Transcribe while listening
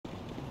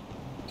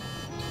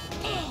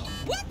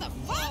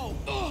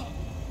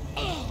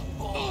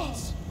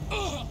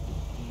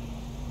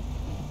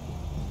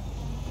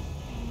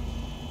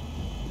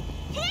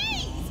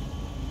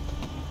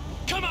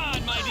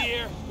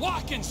here.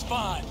 Walking's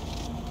fun.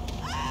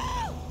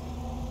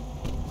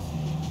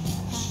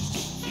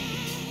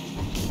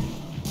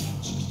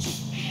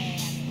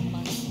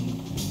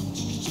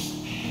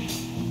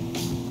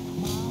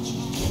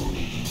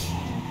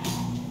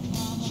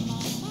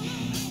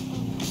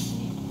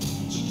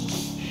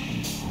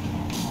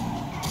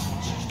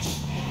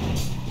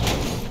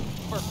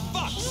 For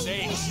fuck's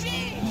sakes.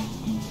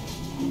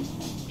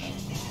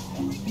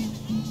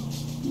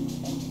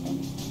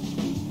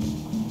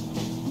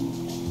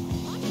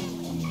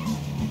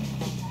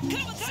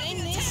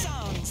 Sing these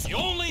songs. You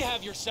only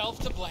have yourself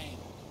to blame.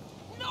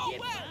 No way!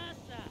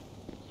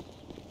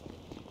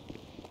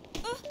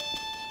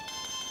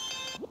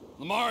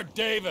 Lamar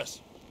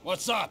Davis,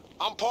 what's up?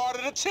 I'm part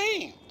of the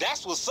team.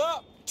 That's what's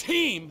up.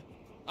 Team?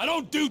 I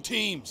don't do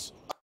teams.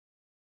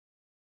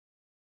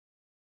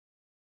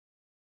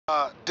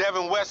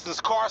 Devin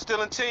Weston's car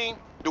stealing team,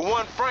 the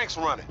one Frank's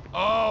running.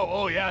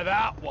 Oh yeah,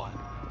 that one.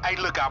 Hey,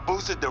 look, I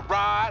boosted the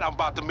ride. I'm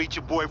about to meet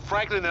your boy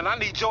Franklin, and I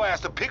need your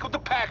ass to pick up the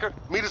Packer,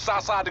 meet us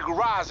outside the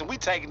garage, and we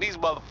taking these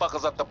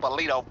motherfuckers up to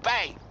Polito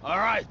Bay. All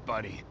right,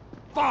 buddy.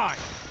 Fine.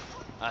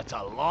 That's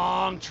a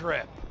long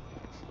trip.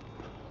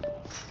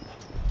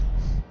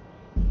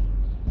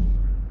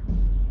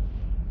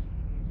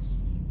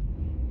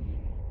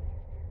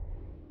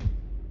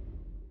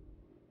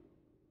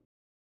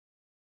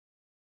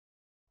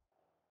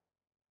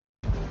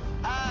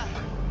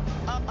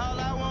 All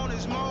I want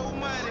is more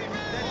money.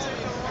 That take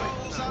the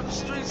rolls out the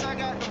streets. I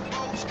got the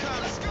boats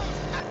coming.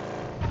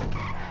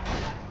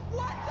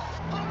 What the?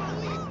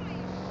 Holy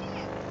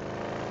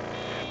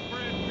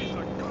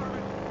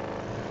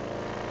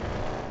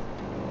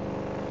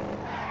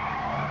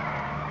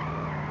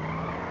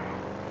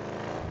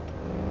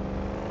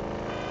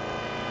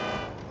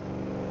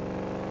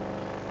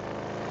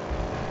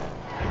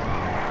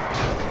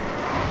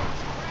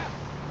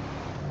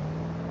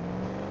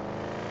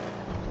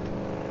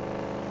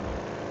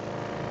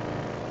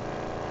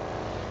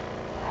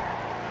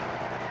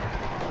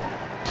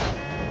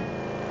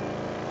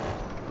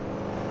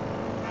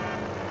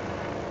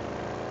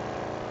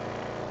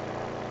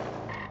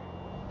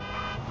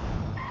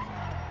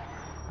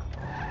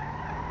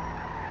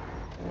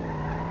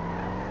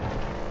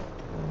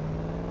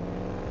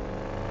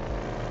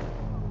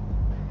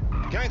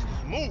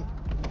Gangsters, move.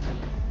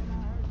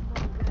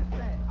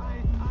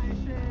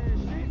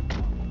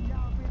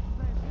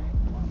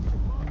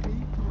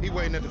 He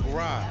waiting at the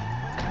garage.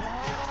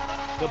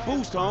 The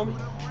boost, homie.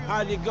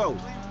 How'd it go?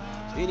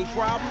 Any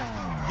problem?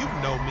 You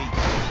know me.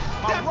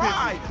 That That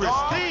bitch is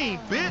pristine,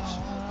 bitch.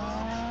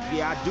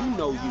 Yeah, I do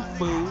know you,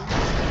 fool.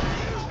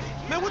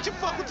 Man, what you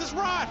fuck with this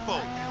ride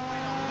for?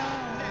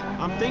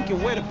 I'm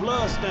thinking where the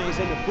blood stains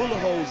and the bullet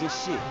holes and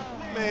shit.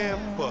 Man,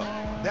 fuck.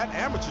 That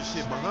amateur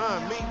shit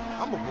behind me,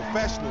 I'm a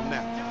professional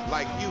now.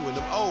 Like you and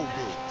them old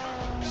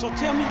dudes. So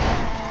tell me,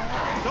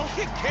 Don't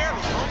get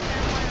careless, homie.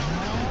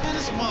 Man,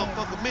 this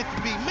motherfucker meant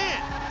to be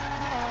meant.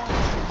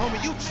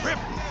 Homie, you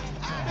tripping.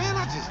 Man,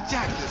 I just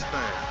jacked this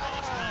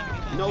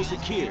thing. no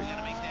security.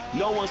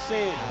 No one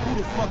saying, who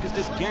the fuck is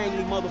this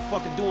gangly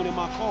motherfucker doing in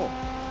my car?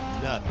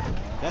 Nothing.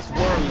 That's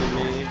worrying,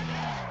 man.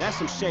 That's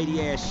some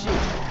shady ass shit.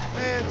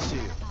 Man, chill.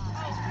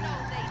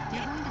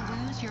 You're going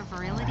to lose your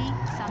virility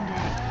someday.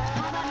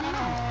 How about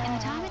now? In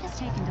the time it has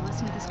taken to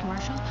listen to this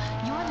commercial,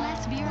 you're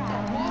less virile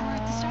than you were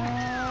at the start.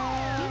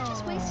 You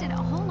just wasted a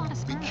whole lot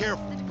of Be sperm.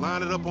 careful.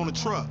 Line it up on the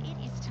truck.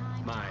 It is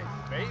time. My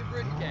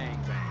favorite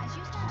gangbang. As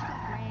you start to go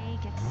gray,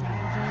 get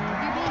savvy,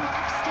 you're being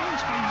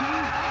upstaged by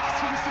young bucks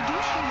who will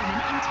seduce your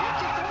women and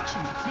take your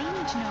fortune. They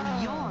need to know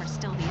you're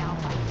still the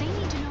alpha. They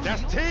need to know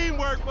That's you're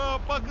teamwork,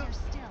 motherfucker.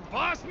 still.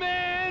 Boss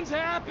man's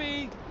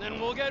happy. Then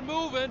we'll get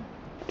moving.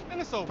 Man,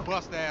 this old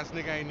bust-ass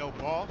nigga ain't no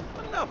ball.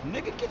 Enough,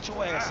 nigga. Get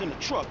your ass in the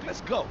truck.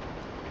 Let's go.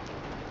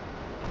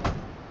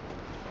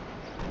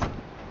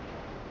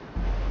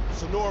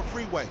 Sonora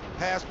Freeway,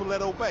 past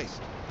Paleto Base.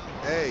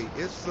 Hey,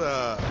 it's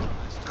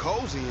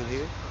cozy in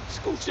here.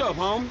 Scooch up,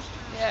 homie.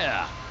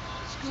 Yeah.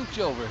 Scooch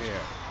over here.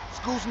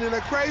 Scooching in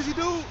that crazy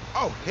dude?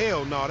 Oh,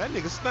 hell no, that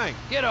nigga stink.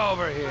 Get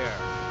over here.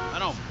 I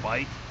don't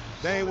bite.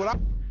 That ain't what I...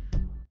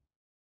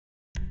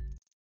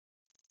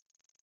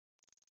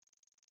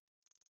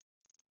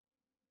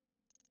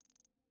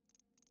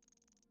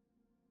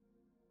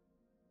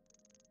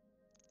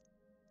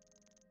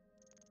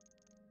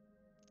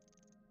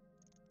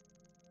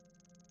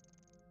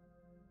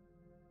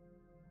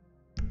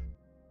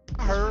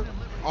 I heard.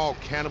 All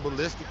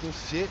cannibalistic and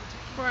shit.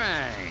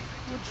 Frank,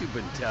 what you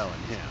been telling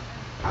him?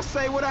 I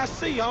say what I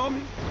see,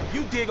 homie.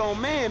 You dig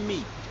on man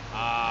meat.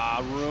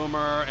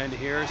 Rumor and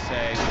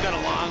hearsay. We got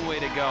a long way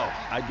to go.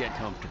 I'd get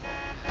comfortable.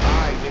 All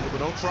right, nigga, but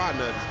don't try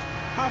nothing.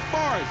 How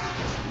far is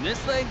it? And this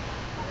thing?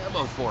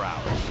 About 4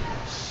 hours.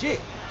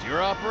 Shit. It's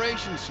your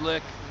operation,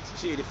 Slick.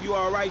 Shit, if you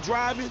all right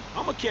driving,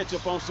 I'ma catch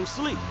up on some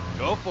sleep.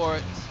 Go for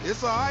it.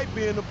 It's all right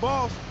being the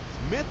boss.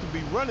 It's meant to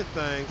be running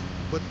things,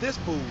 but this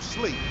fool's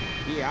sleep.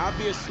 Yeah, I'll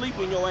be asleep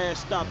when your ass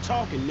stop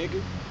talking,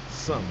 nigga.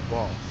 Some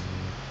boss.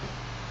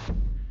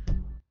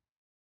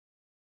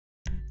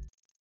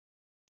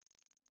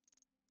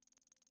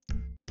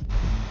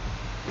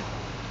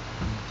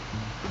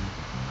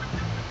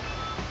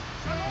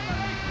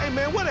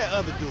 man, where that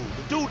other dude?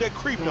 The dude that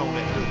creeped on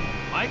that dude.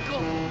 Michael,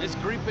 his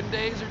creeping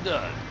days are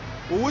done.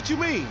 Well, what you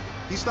mean?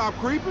 He stopped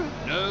creeping?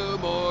 No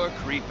more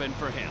creeping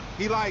for him.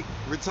 He, like,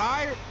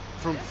 retired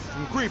from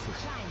creeping?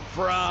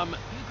 From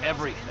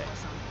everything.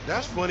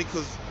 That's funny,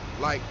 because,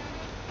 like,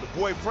 the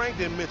boy Frank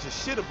didn't mention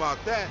shit about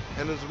that.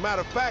 And as a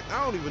matter of fact,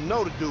 I don't even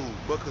know the dude.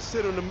 But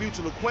considering the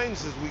mutual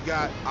acquaintances we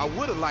got, I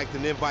would have liked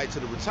an invite to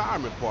the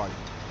retirement party.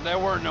 There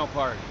weren't no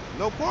party.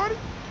 No party?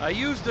 I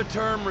used the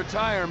term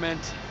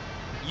retirement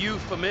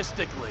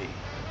euphemistically.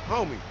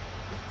 Homie,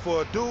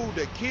 for a dude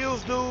that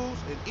kills dudes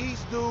and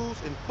eats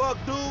dudes and fuck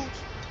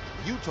dudes,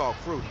 you talk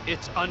fruity.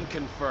 It's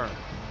unconfirmed.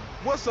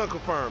 What's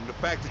unconfirmed? The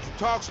fact that you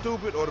talk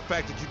stupid or the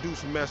fact that you do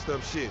some messed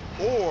up shit?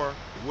 Or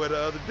where the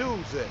other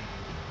dude's at?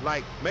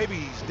 Like, maybe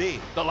he's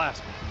dead. The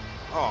last one.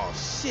 Oh,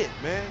 shit,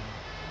 man.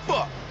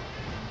 Fuck.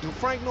 Do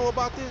Frank know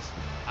about this?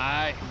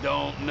 I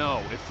don't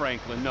know if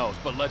Franklin knows,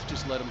 but let's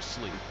just let him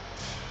sleep.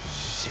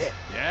 Shit.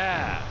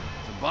 Yeah,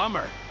 it's a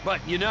bummer.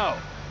 But you know,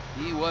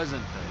 he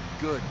wasn't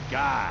the good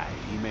guy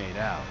he made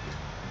out.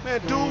 Man,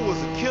 dude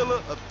was a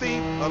killer, a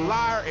thief, a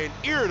liar, and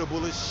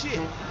irritable as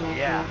shit.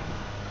 Yeah,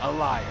 a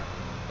liar.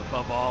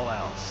 Above all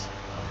else,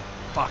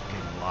 a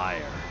fucking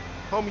liar.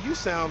 Homie, you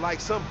sound like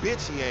some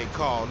bitch he ain't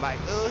called. Like,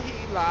 oh,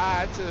 he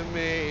lied to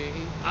me.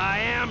 I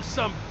am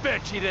some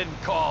bitch he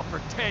didn't call for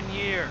 10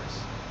 years.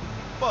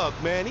 Fuck,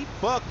 man, he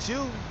fucked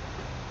you.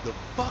 The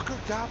fucker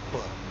got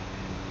fucked.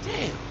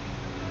 Damn,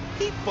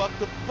 he fucked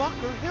the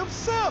fucker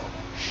himself.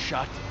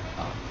 Shut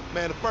up.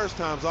 Man, the first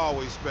time's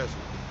always special.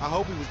 I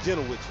hope he was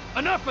gentle with you.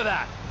 Enough of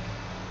that.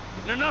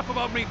 And enough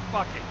about me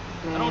fucking.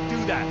 I don't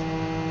do that.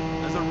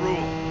 As a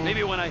rule.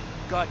 Maybe when I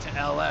got to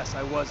LS,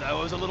 I was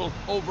a little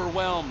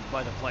overwhelmed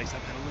by the place. I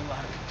got a little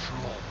out of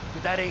control.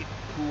 But that ain't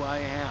who I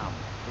am,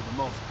 for the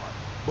most part.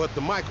 But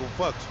the Michael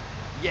fucked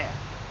you. Yeah,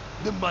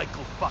 the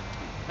Michael fucked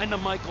me. And the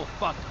Michael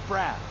fucked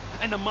Brad.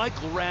 And the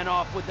Michael ran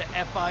off with the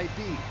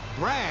FIB.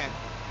 Brad?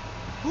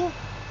 Who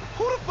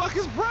the fuck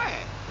is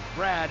Brad?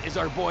 Brad is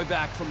our boy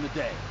back from the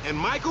day. And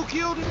Michael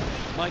killed him?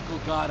 Michael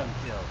got him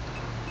killed.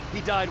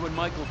 He died when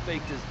Michael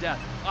faked his death.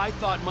 I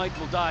thought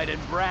Michael died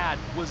and Brad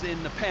was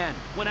in the pen,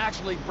 when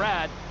actually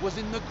Brad was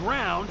in the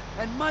ground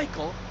and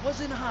Michael was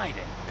in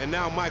hiding. And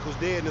now Michael's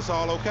dead and it's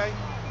all okay?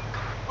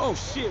 Oh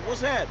shit,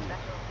 what's happening?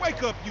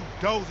 Wake up, you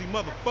dozy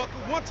motherfucker.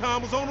 One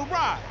time was on a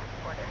ride.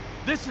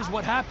 This is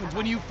what happens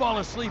when you fall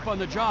asleep on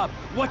the job.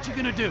 What you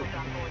gonna do?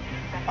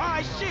 All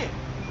right, shit.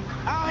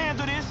 I'll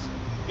handle this.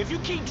 If you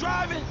keep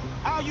driving,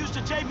 I'll use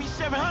the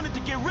JB700 to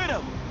get rid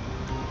of him.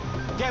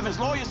 Devin's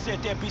lawyer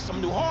said there'd be some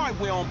new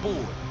hardware on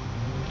board.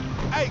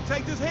 Hey,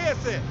 take this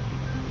headset.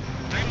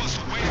 They must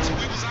have waited till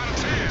we was out of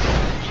town.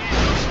 Yeah,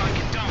 looks like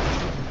it don't.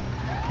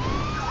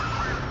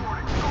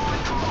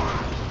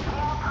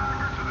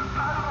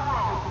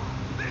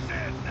 This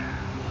ends now.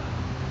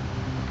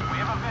 We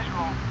have a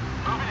visual.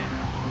 Moving in.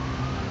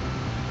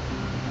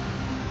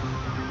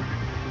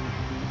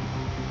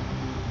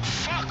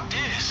 Fuck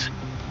this.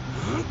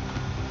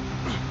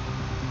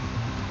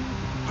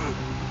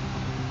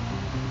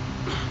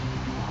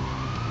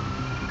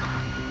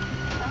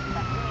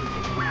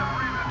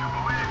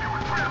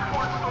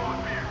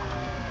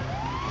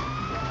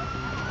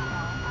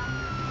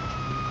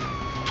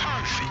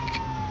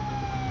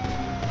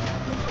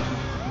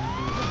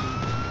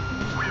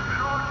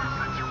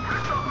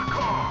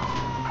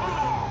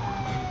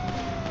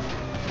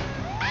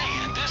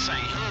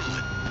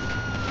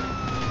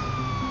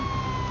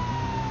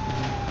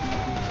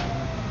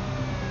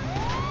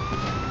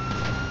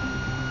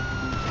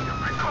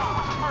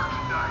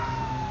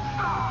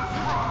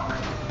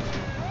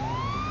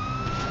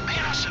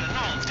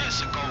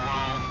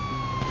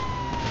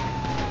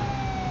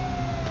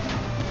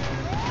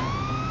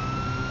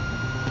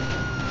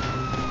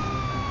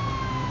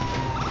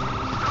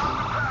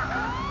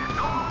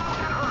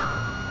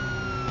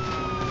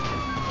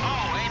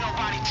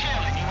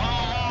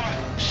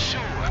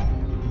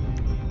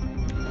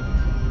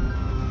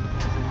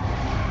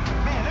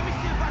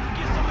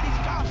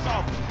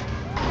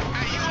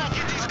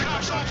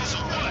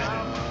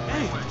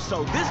 So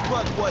this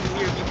buck wasn't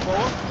here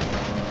before.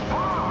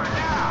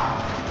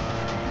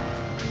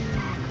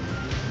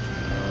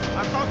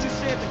 I thought you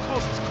said the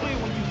coast was clear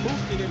when you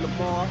boosted in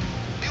Lamar.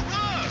 It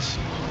was.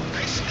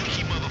 They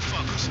sneaky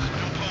motherfuckers.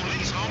 Them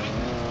police, homie.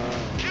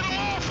 Get them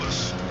off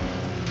us.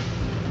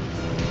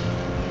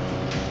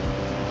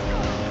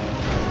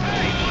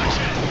 Hey, watch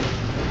it.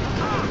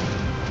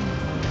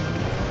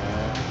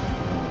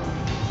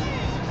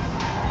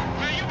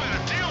 Man, you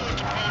better deal with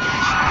the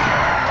police.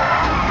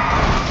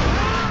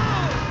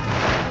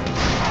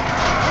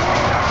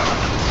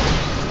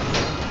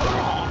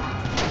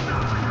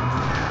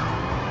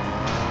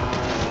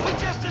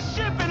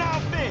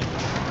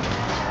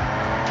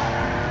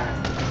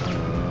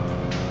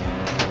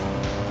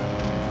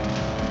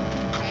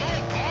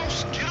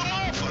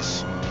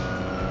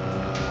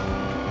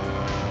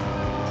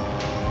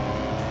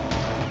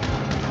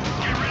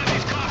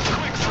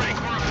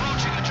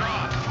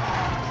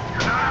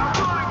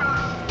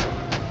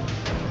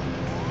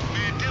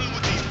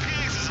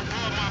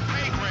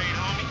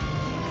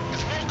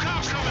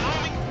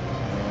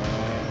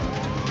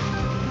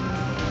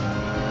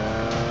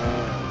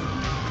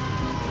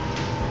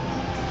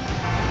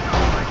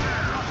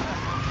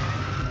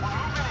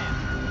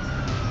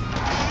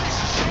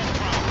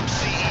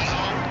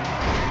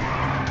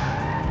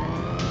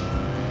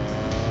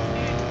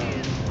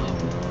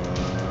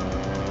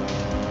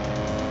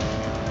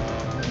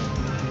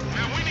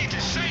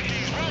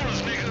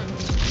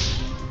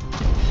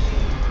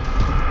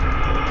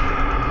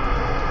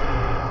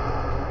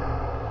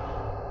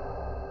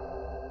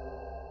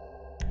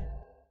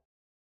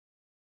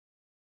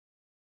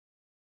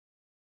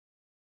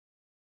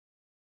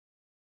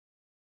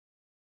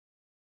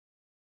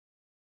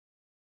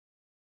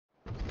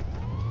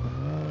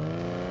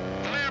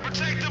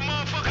 Protect the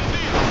motherfucking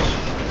vehicles.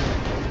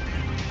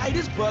 Hey,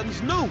 this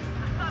button's new.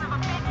 I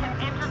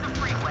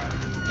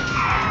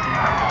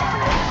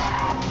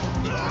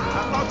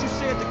thought you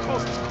said the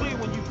coast was clear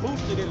when you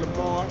boosted it,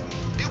 Lamar.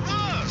 It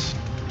was.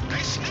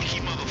 They sneaky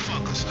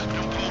motherfuckers.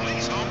 Them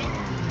police, homie.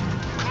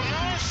 Come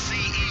on,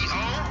 CEO.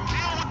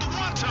 Deal with the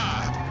one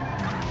time.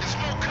 There's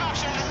more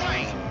cops on the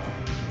way.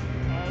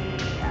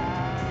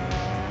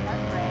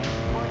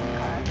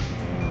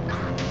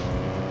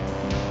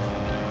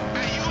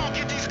 Hey, you gonna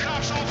get these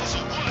cops off us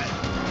or what?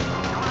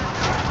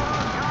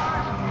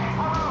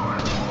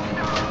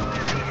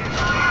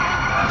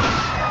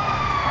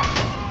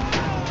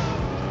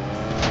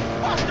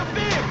 Watch the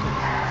vehicle.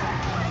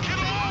 Get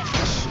them off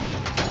us.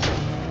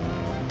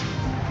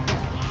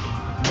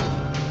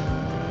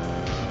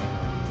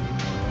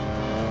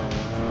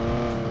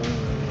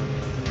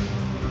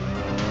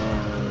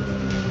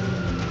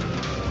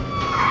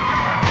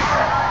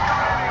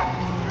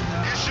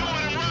 It's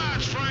showing them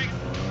rides, Frank.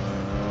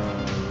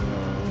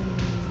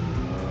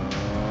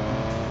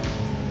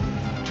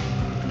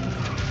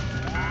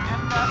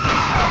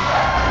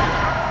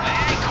 They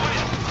ain't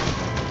quit.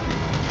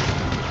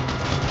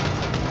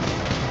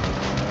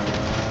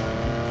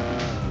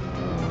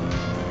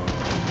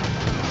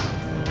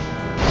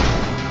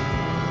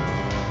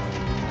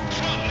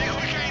 Fuck, nigga,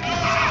 we can't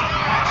lose these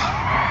rides.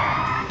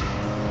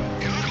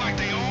 It look like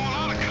they all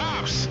out of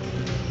cops.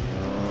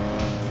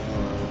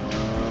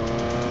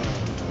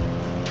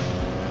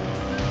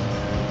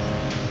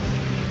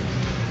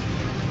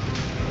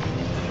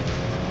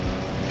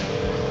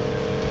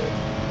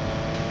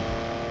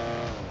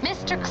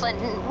 Mr.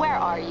 Clinton, where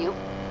are you?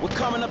 We're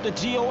coming up to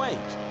GOH.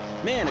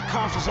 Man, the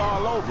cops was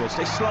all over us.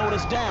 They slowed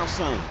us down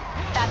some.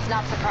 That's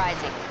not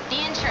surprising.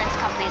 The insurance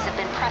companies have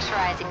been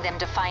pressurizing them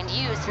to find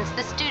you since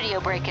the studio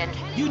break-in.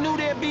 You knew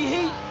there'd be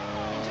heat?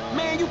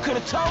 Man, you could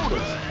have told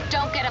us.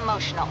 Don't get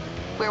emotional.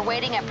 We're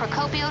waiting at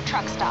Procopio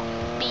truck stop.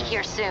 Be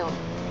here soon.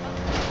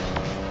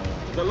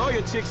 The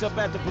lawyer chick's up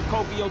at the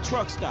Procopio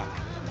truck stop.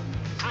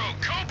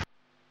 Procopio.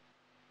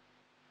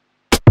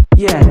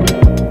 Yeah.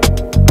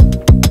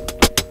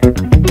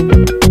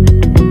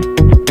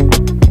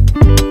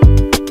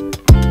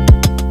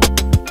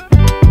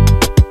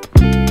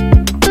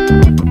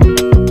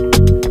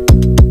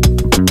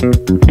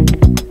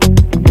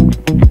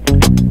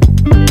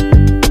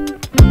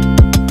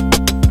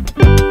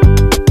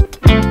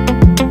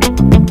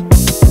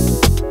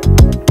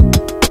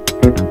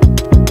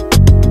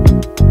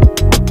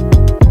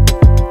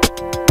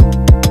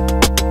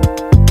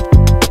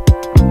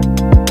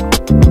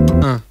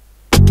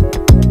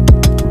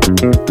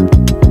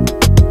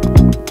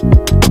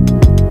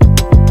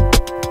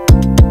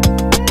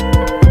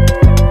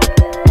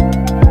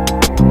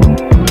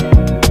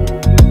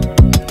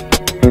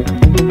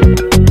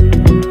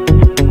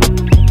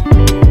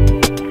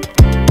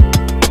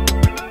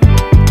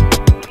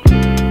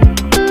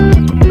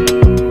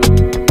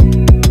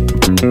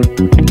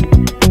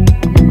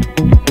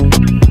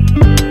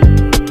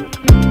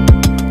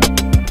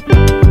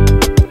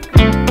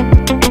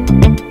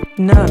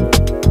 No.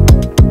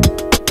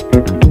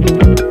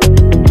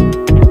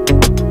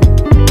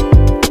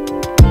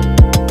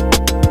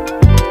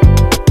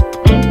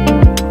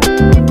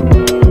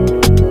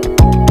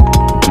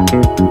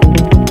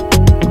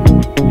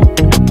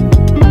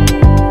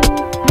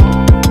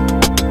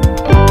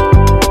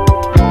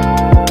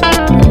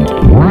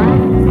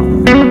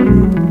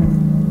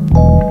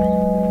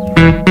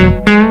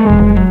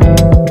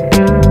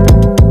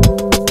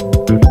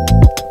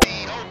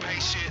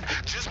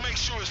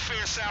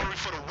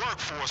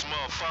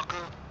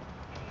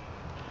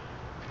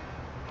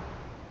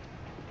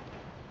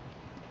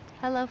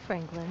 Hello,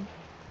 Franklin.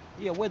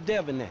 Yeah, where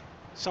Devin at?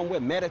 Somewhere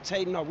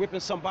meditating or ripping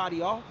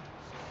somebody off?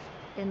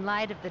 In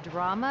light of the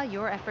drama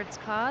your efforts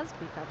caused,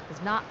 we felt it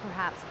was not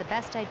perhaps the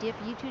best idea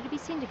for you two to be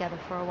seen together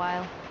for a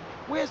while.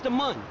 Where's the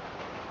money?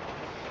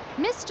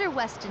 Mr.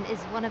 Weston is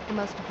one of the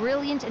most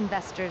brilliant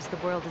investors the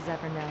world has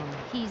ever known.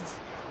 He's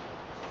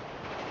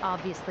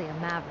obviously a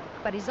maverick,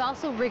 but he's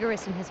also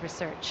rigorous in his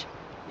research.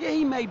 Yeah,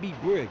 he may be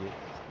brilliant.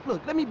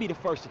 Look, let me be the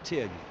first to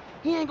tell you.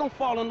 He ain't gonna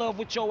fall in love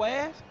with your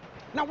ass.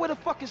 Now where the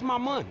fuck is my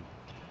money?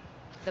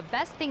 The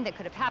best thing that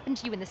could have happened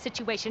to you in this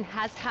situation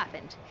has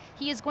happened.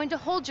 He is going to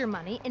hold your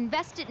money,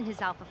 invest it in his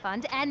Alpha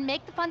Fund, and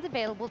make the funds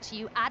available to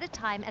you at a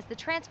time as the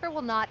transfer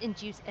will not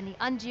induce any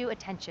undue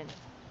attention.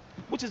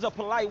 Which is a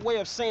polite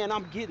way of saying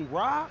I'm getting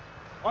robbed?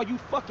 Are you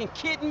fucking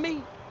kidding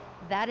me?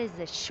 That is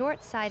a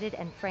short-sighted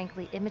and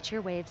frankly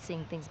immature way of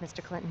seeing things,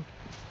 Mr. Clinton.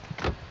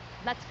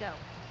 Let's go.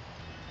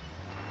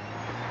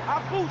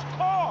 I boost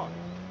cars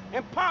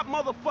and pop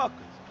motherfuckers.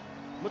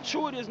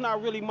 Maturity is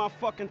not really my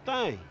fucking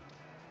thing.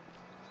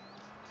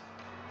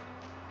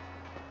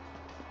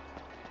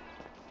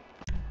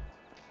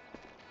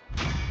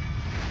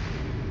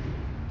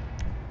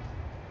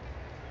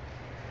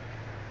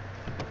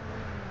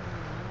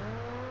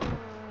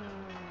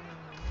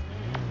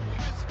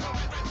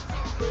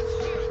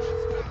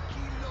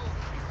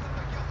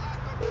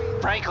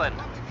 Franklin.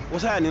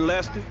 What's happening,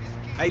 Lester?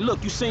 Hey,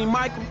 look, you seen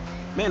Michael?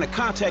 Man, the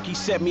contact he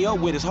set me up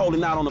with is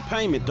holding out on the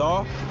payment,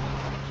 dawg.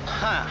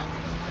 Huh.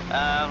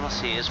 Let's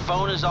see. His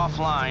phone is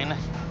offline.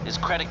 His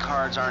credit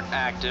cards aren't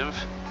active.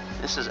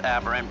 This is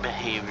aberrant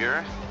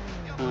behavior.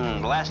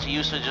 Last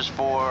usage is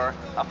for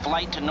a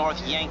flight to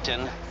North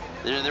Yankton.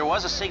 There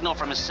was a signal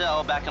from his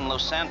cell back in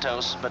Los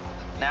Santos, but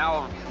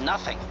now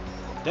nothing.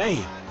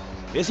 Damn.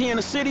 Is he in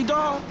the city,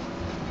 dawg?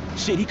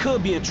 Shit, he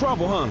could be in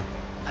trouble, huh?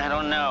 I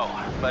don't know,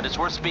 but it's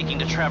worth speaking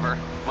to Trevor.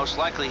 Most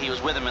likely he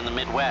was with him in the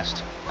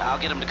Midwest. I'll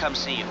get him to come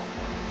see you.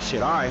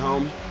 Shit, all right,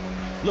 homie.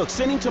 Look,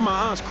 send him to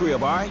my aunt's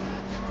crib, all right?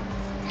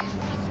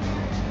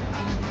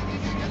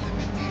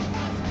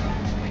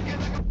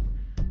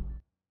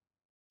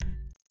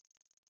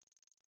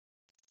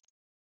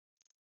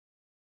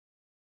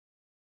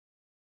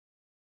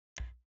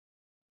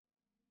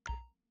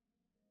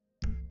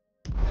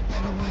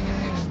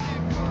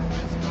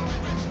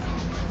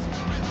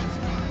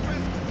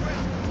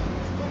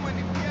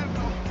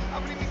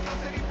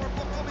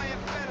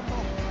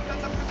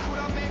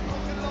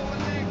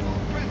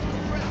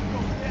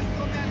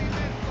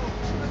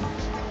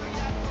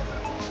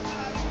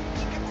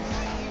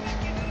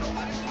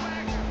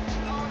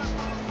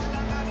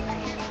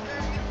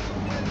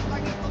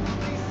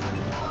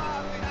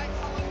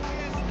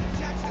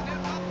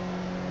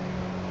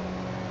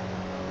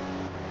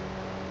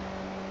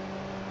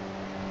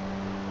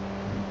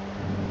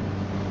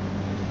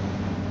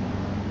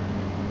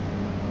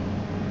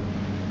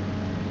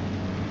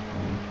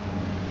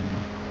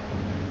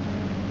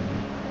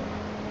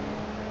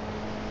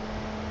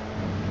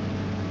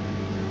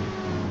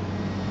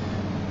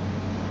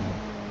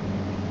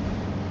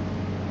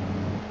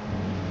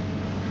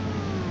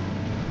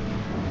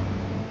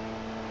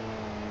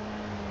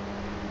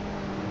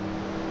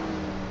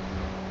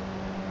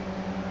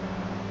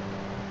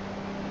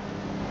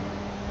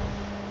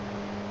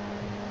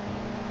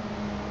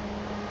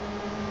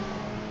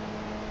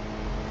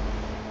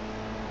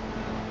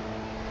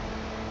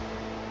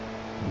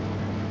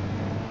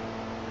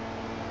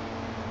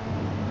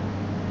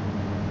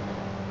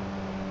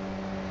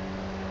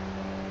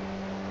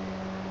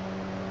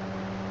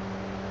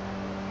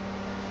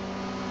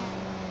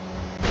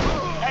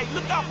 Hey,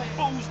 look out for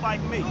fools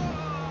like me.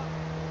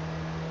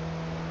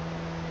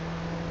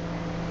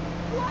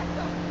 What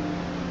the?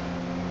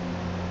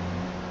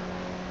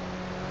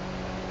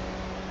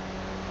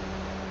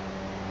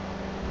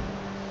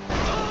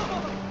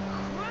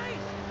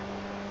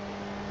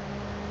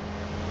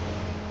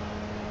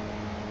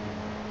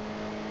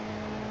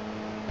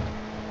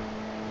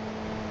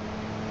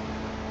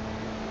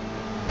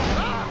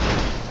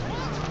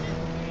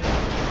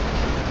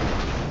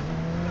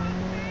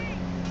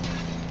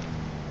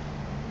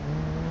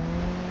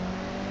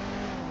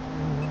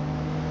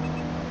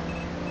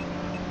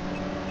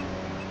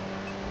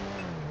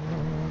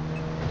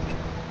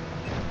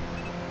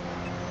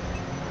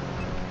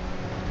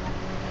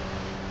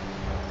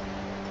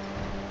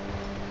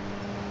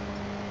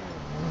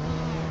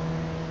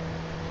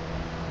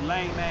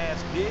 Lame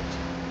ass bitch.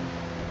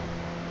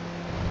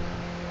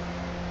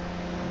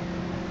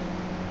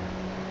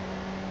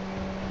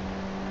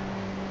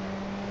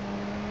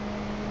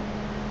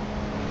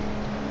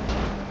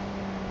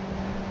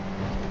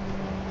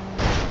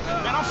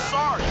 Man, I'm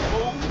sorry,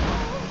 fool.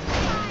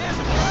 There's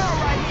a girl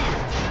right here.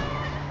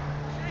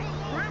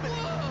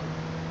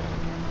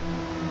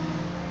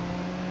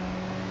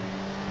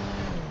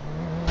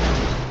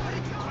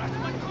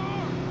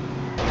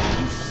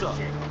 You suck.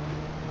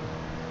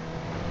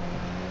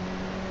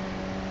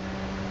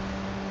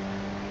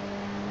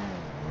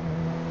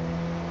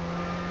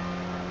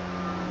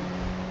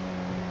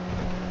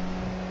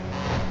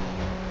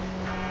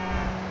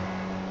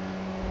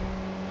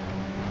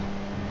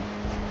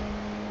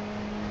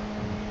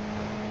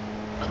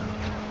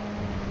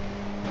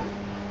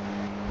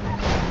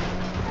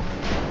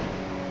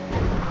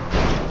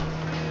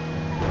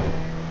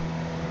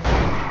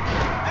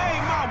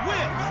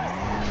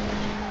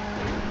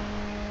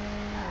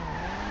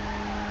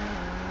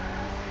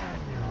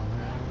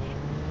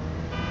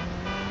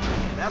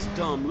 That's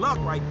dumb luck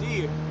right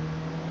there.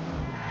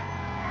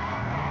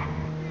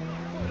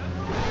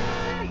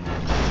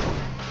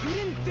 You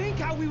didn't think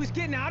how we was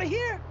getting out of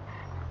here?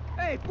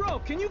 Hey, bro,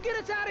 can you get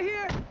us out of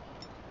here?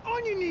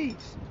 On your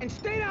knees, and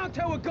stay down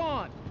till we're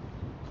gone.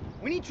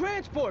 We need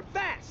transport,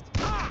 fast.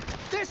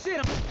 That's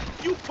it.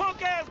 You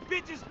punk-ass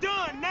bitches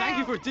done now! Thank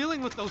you for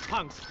dealing with those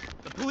punks.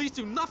 The police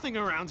do nothing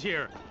around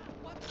here.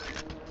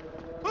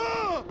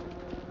 All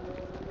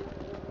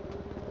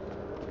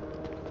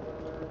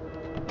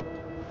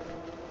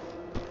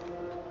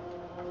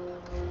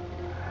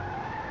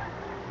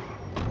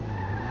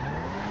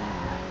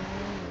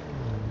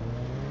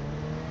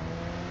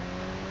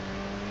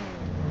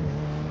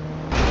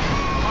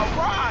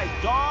right,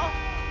 dawg.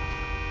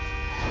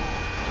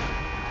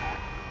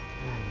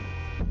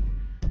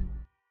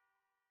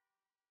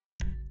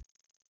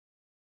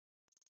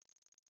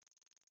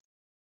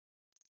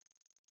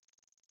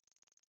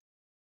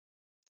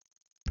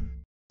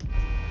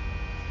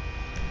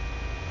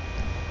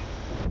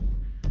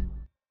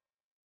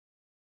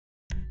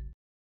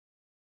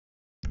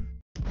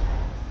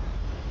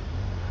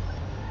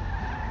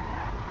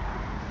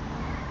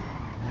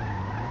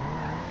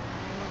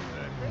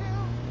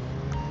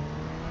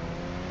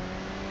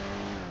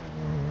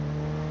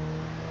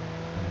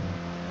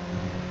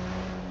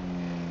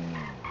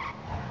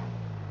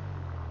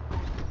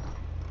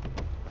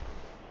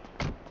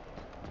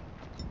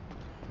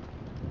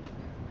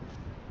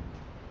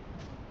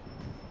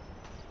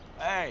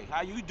 Hey,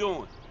 how you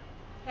doing?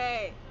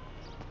 Hey.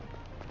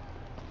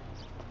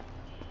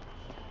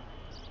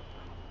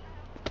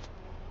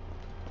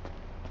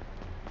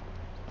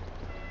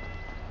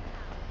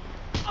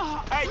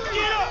 Hey,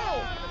 get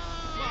up!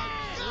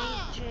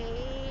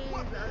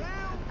 What the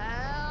hell?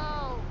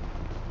 Help!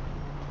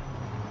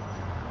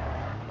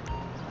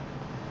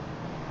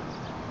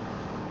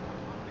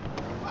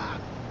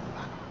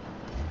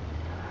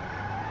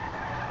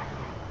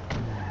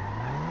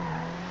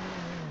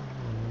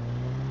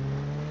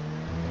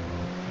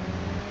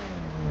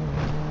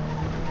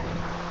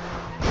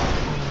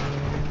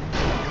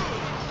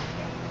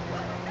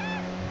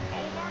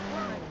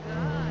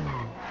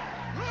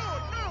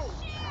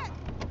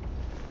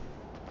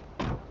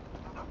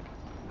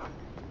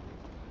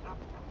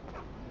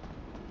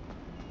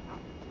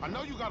 I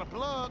know you got a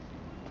plug.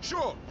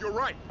 Sure, you're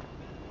right.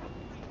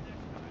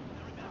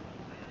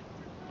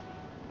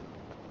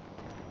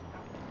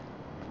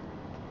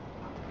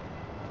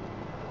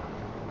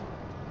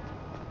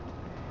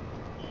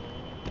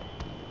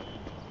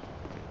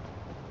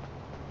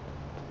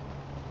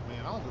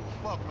 Man, I don't give a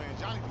fuck, man.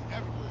 Johnny be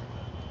everywhere.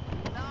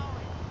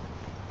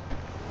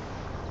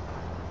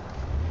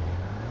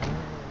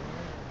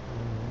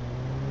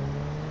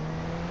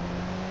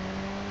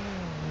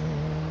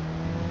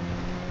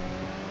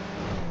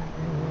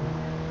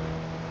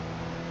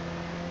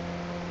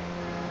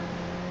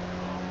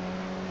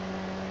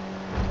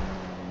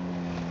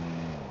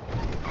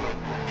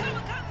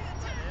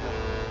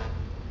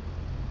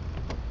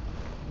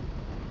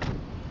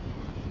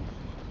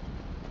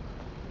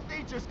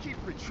 They just keep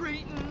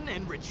retreating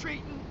and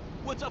retreating.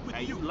 What's up with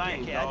Hey, you, you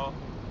lame, dickhead? dawg.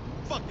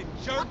 Fucking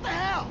jerk. What the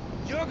hell?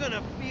 You're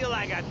gonna feel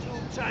like a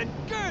 2-ton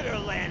girder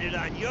landed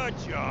on your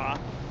jaw.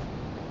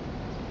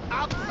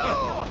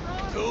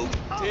 Two,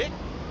 dick.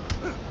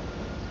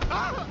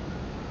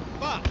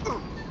 Fuck.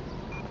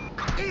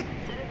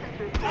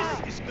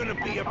 This is gonna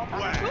be a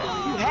blast. You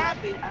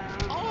happy?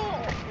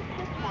 Oh.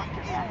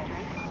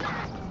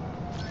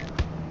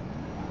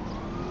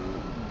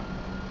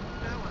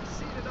 Now I've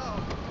seen it all.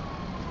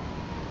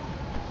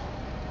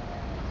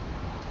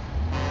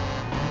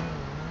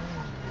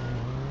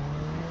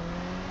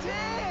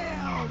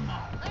 Damn!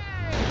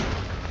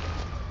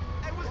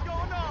 Hey, what's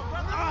going on,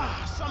 brother?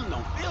 Something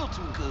don't feel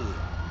too good.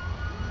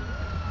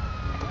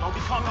 Don't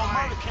become no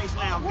murder case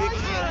now, big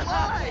kid.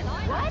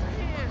 What?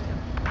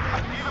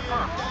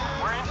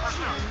 We're in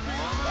pursuit.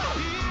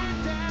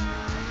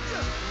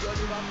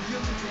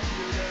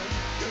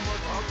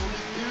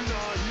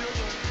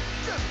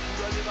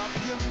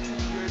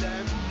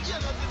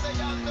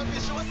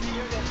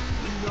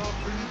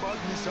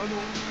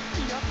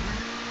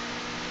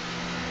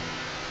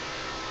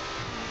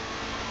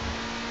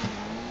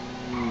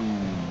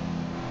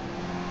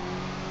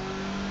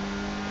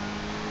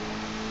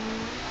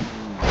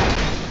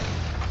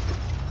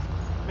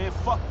 Man,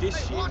 fuck this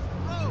shit.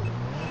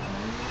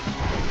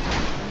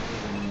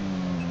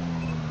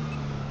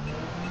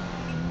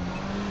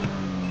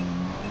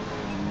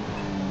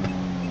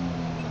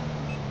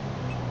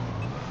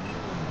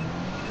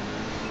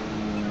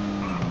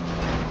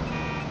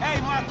 Hey,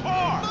 my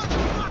car!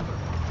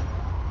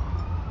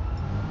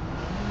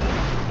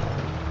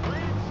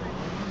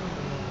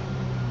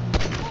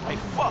 Hey,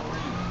 fuck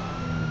you.